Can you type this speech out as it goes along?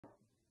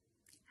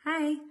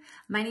Hi,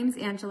 my name's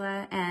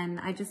Angela, and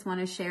I just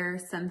want to share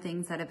some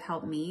things that have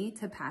helped me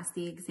to pass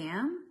the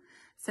exam.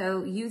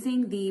 So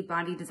using the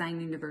Body Design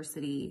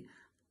University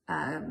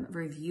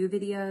review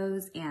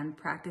videos and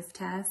practice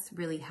tests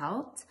really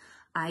helped.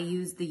 I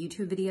used the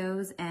YouTube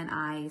videos and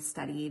I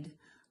studied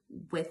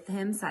with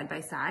him side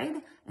by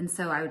side. And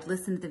so I would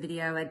listen to the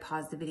video, I'd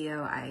pause the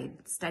video,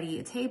 I'd study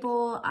a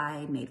table,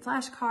 I made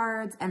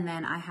flashcards, and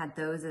then I had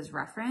those as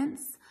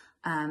reference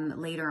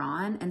later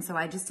on. And so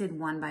I just did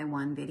one by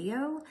one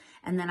video,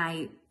 and then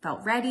I felt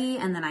ready.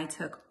 And then I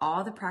took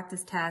all the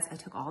practice tests, I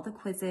took all the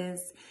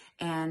quizzes,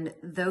 and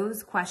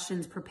those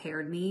questions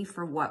prepared me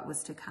for what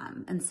was to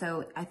come. And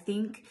so I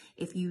think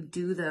if you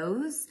do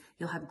those,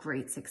 you'll have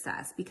great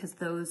success, because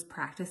those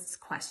practice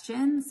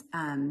questions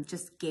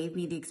just gave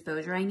me the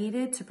exposure I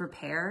needed to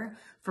prepare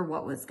for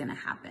what was going to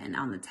happen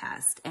on the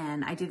test.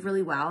 And I did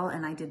really well,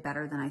 and I did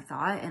better than I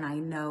thought. And I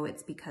know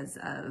it's because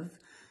of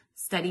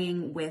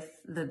studying with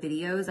the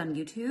videos on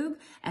YouTube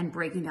and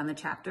breaking down the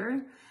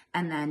chapter,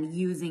 and then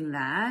using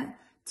that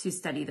to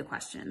study the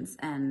questions,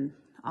 and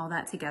all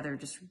that together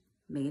just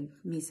made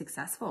me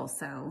successful.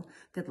 So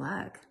good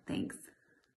luck. Thanks.